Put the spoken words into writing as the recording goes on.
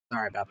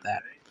Sorry about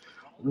that.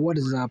 What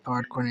is up,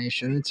 Hardcore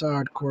Nation? It's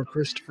Hardcore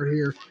Christopher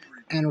here,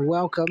 and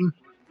welcome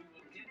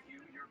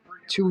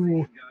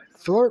to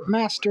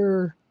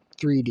Flirtmaster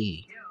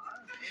 3D.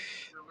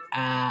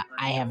 I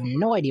have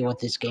no idea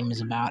what this game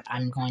is about.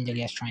 I'm going to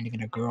guess trying to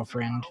get a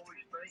girlfriend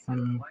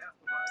from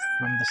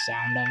the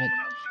sound of it.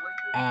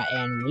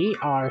 And we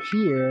are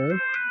here.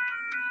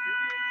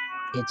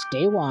 It's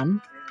day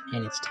one,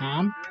 and it's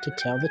time to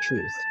tell the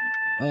truth.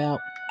 Well,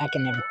 I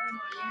can never...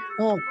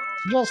 Well,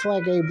 just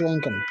like Abe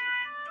Lincoln.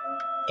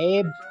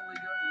 Abe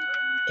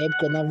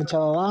could never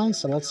tell a lie,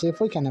 so let's see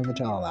if we can never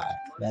tell a lie.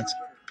 Let's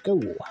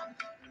go.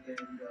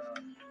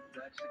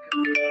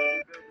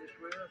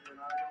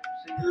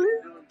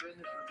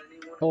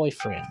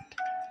 Boyfriend,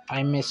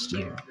 I missed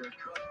you.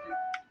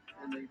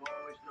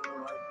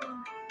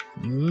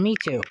 Me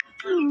too.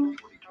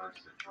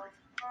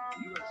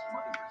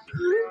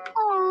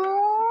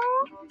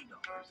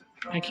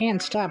 I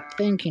can't stop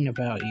thinking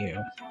about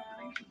you.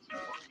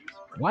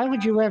 Why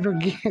would you ever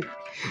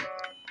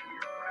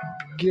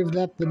give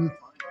that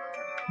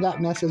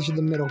message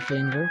the middle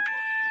finger?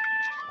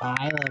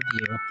 I love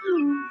you.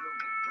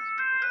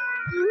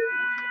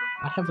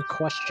 I have a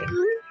question.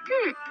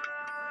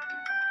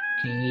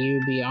 Can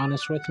you be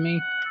honest with me?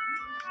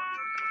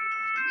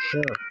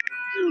 Sure.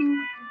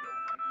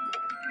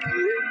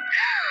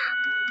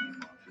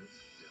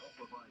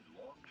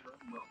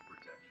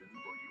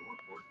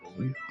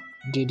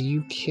 Did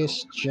you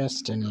kiss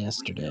Justin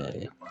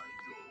yesterday?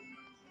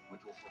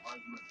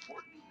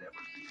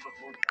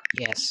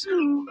 Yes.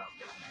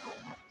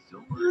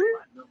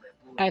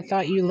 I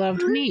thought you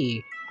loved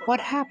me.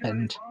 What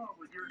happened?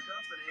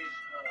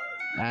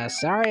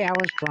 Sorry, I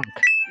was drunk.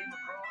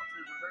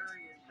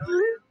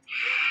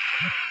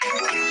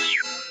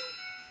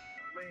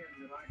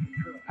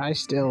 I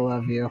still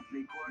love you.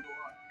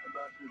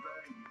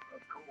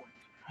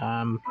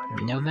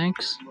 No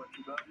thanks?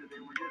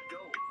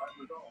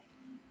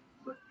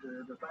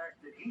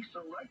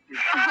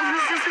 Oh,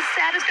 this is the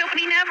saddest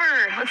opening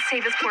ever. Let's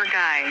save this poor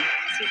guy.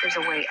 See if there's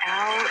a way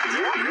out.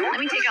 Let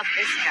me take out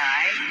this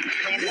guy.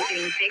 Land is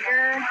getting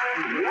bigger.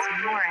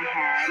 There's more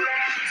ahead.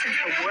 Since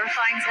the war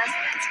finds us,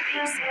 let's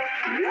face it.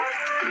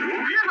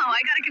 Wow,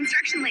 I got a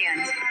construction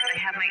land. I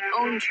have my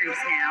own troops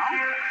now.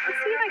 Let's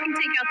see if I can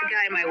take out the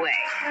guy in my way.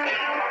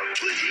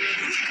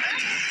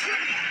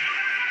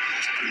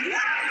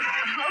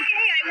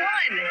 Okay, I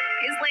won.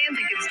 His lands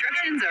and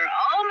constructions are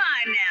all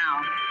mine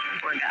now.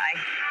 Poor guy.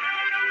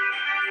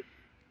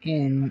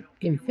 In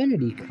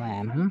Infinity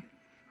Clan, huh?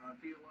 I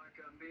feel like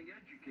I'm being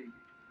educated.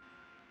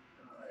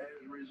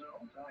 As a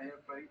result, I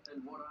have faith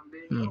in what I'm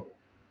being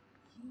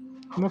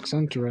told. Looks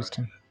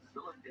interesting.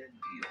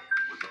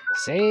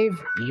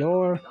 Save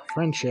your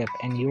friendship,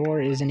 and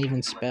your isn't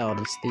even spelled.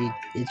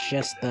 It's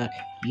just the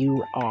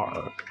you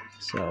are.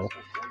 So.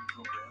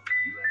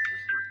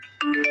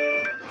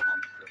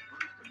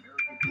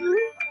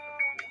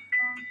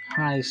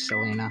 Hi,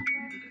 Selena.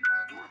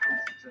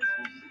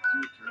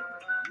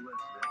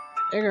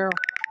 Hey, girl.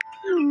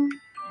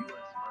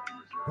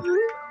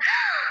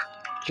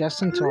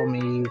 Justin told me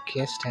you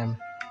kissed him.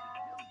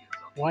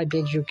 Why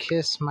did you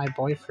kiss my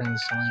boyfriend,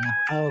 Selena?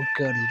 Oh,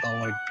 good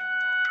lord.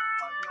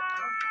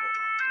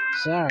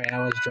 Sorry, I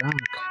was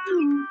drunk.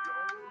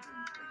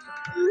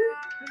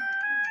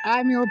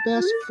 I'm your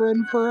best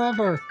friend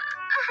forever.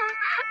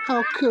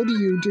 How could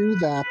you do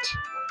that?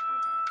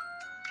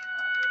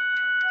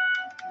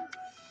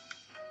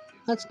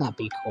 Let's not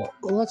be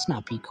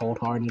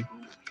cold-hearted.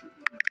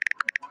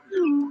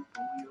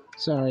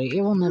 Sorry,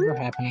 it will never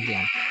happen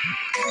again.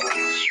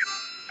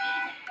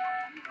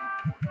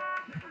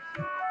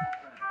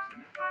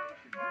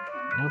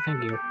 No,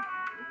 thank you.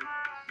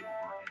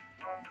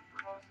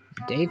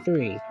 Day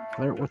 3.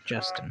 Flirt with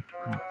Justin.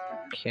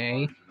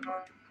 Okay.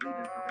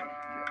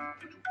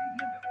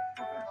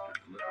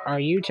 Are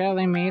you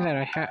telling me that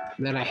I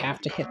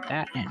have to hit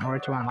that in order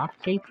to unlock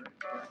the tape?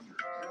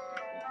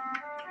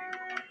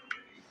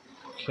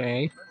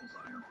 Okay.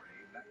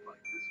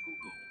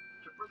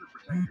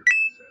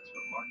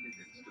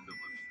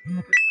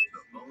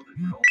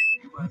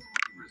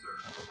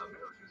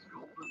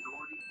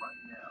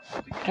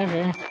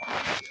 Okay.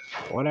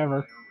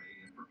 Whatever.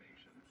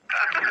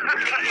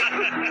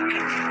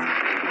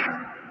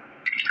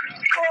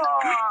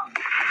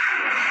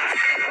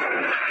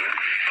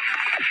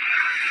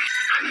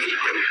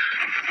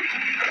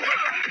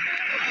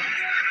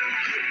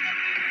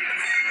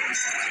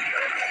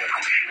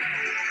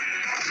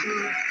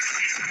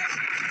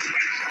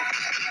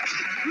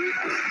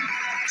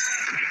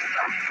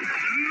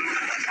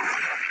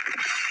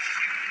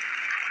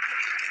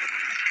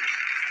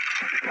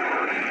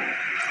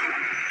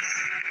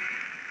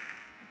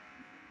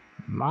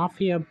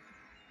 Mafia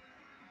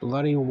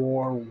Bloody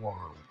War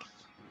World.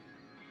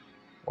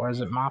 Or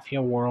is it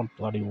Mafia World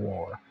Bloody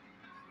War?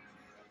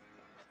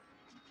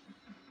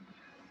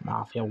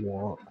 Mafia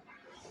World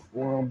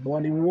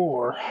Bloody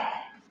War.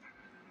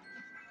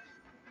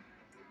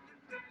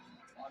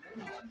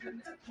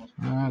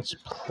 Let's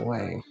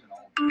play.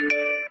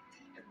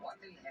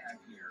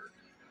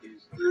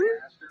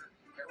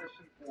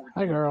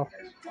 Hi, girl.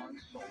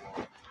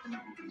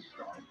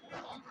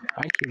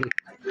 Hi, cutie.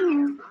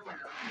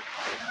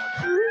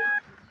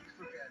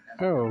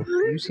 Oh,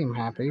 you seem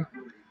happy.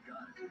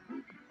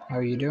 How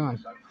are you doing?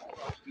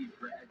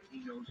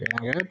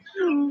 Feeling good?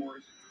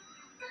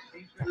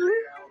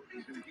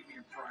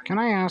 Can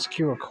I ask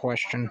you a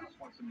question?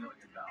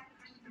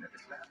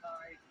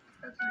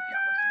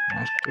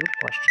 Ask good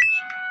questions.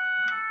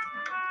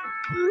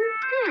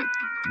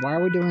 Why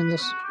are we doing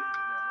this?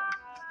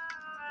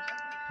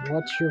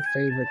 What's your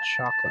favorite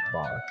chocolate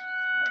bar?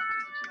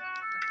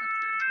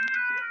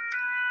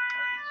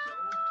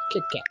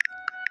 Kit Kat.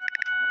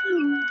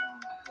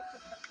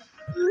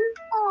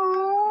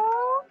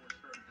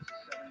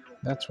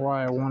 That's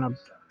why I want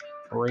to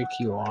break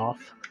you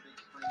off.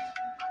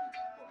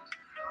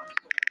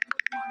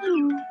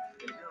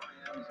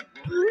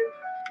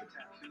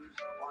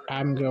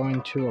 I'm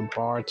going to a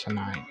bar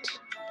tonight.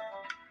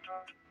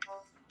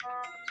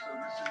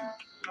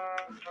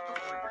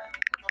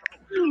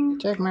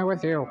 Take me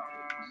with you.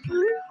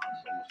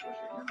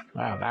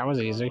 Wow, that was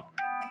easy.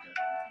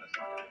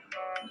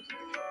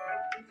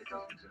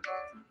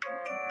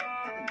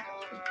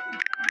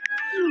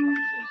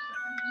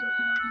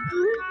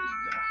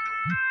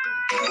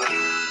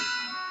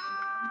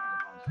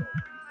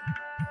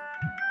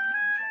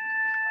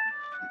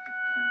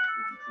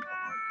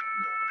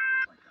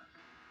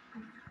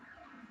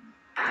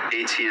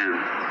 ATM.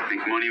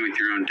 Make money with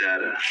your own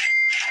data.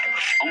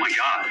 Oh my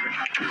god.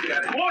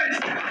 Boys!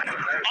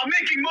 I'm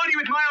making money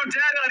with my own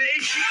data on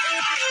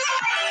ATM.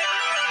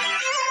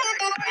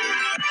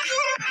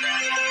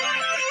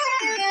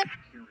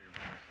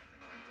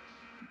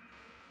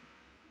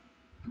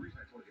 The reason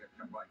I told you to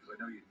come by because I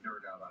know you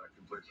nerd out on it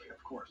completely.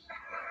 Of course.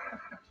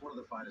 It's one of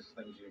the finest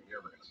things you're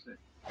ever going to see.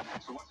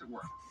 So what's it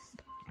worth?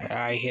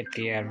 I hit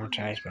the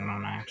advertisement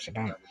on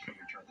accident. That was from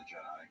Return of the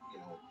Jedi. You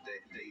know,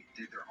 they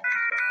did their own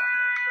stuff on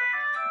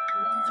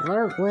there. So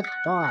Flirt with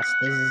boss.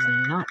 This is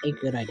not a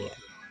good idea.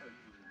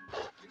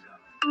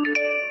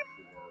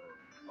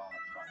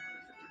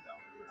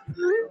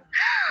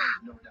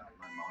 no doubt in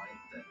my mind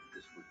that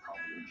this would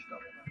probably reach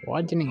double that.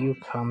 Why didn't you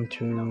come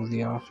to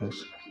the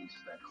office?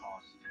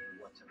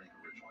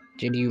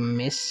 Did you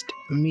miss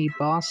me,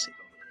 boss?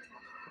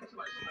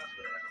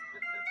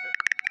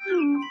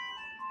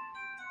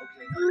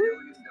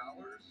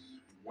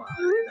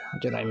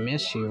 Did I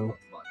miss you?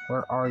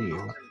 Where are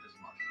you?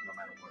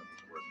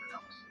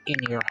 In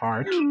your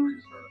heart.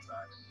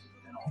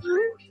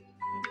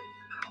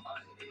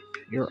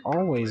 You're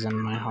always in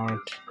my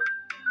heart.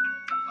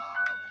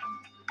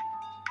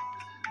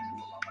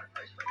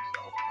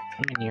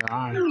 I'm in your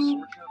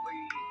arms.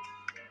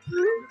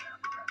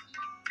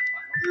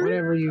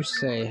 Whatever you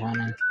say,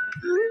 honey.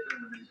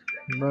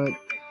 But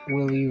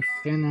will you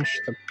finish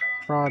the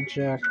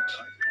project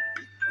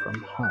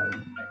from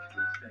home?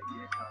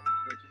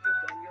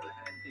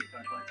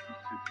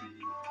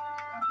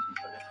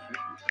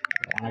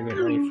 I want to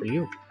get ready for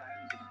you.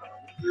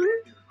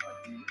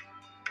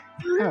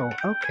 Oh,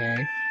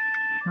 okay.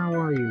 How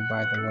are you,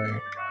 by the way?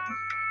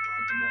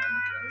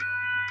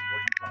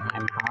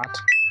 I'm hot.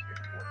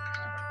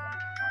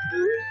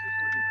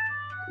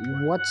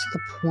 What's the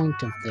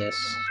point of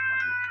this?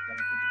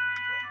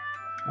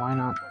 Why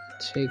not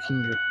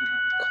taking your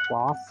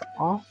cloth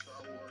off?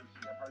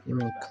 You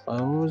mean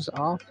clothes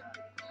off?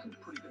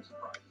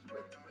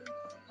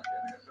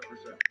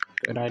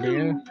 Good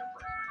idea.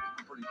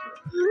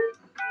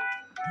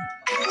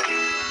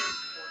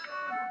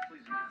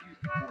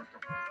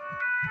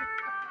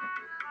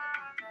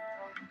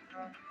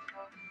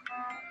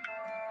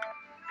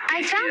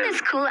 I found this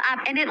cool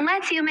app and it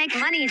lets you make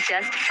money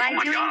just by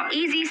doing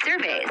easy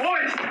surveys.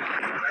 Boys,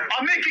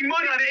 I'm making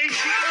money on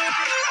ATM.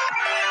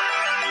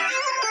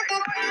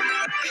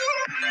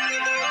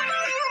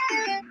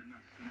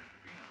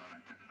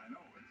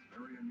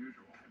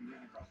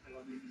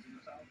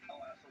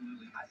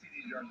 I see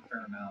these jars a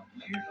fair amount.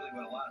 Usually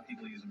what a lot of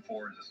people use them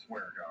for is a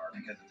swear jar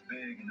because it's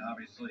big and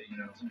obviously,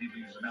 some people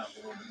use them out a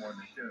little bit more than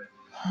they should.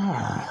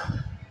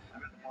 I'm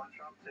at the pawn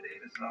shop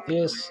today to sell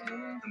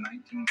the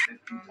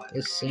 1950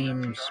 This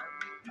seems...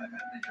 I've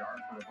had the jar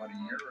for about a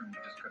year and we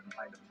just couldn't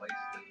find a place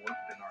that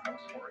worked in our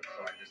house for it,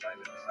 so I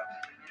decided to sell it.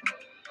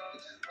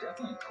 It's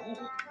definitely cool.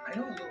 I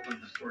know a little bit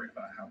of the story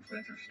about how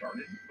Planter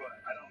started, but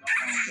I don't know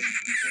how they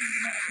became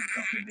the massive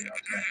company they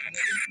are today.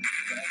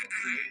 But I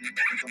created,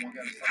 the one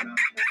guy was talking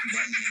about was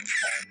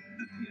called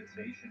The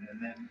Peanutsation,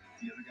 and then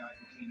the other guy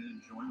who came in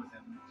and joined with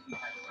him, he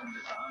had some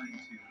design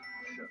to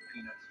shove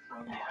peanuts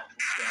from the actual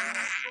shell,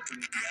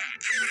 create the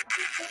actual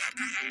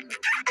thing.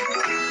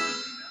 So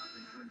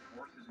they joined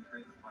forces and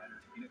created the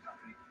Planters Peanut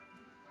Company.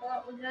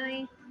 What was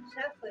any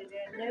chocolate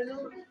and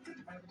noodles?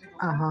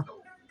 Uh-huh.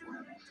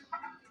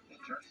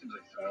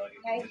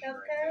 Taste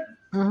okay?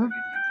 Uh-huh.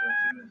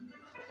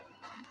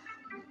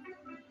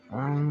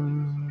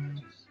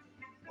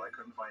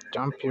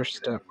 Dump your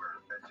stuff,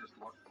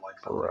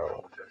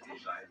 bro.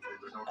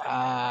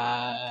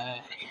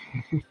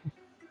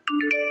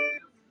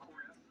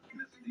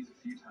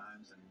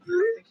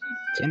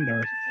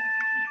 Tinder.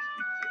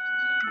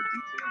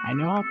 I I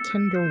know how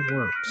Tinder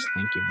works.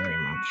 Thank you very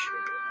much.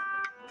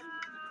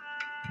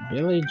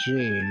 Billie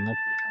Jean.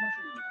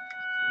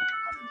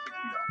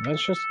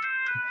 Let's just...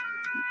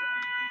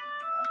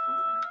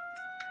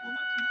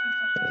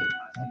 Hey,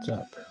 what's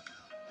up?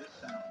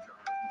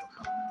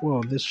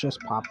 Whoa, this just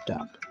popped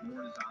up.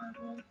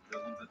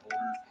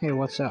 Hey,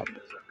 what's up?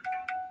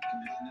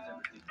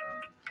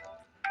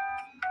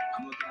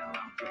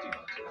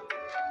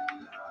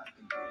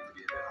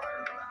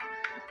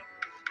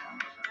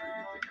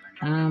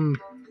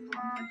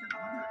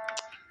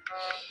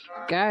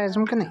 Guys,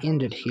 I'm gonna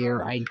end it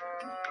here. I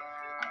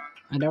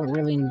don't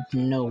really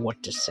know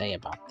what to say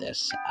about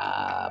this.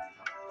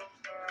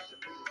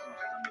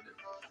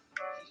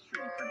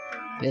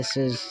 This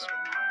is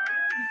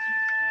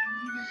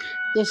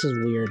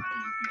weird.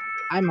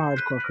 I'm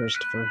Hardcore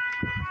Christopher.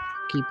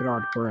 Keep it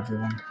hardcore,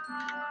 everyone.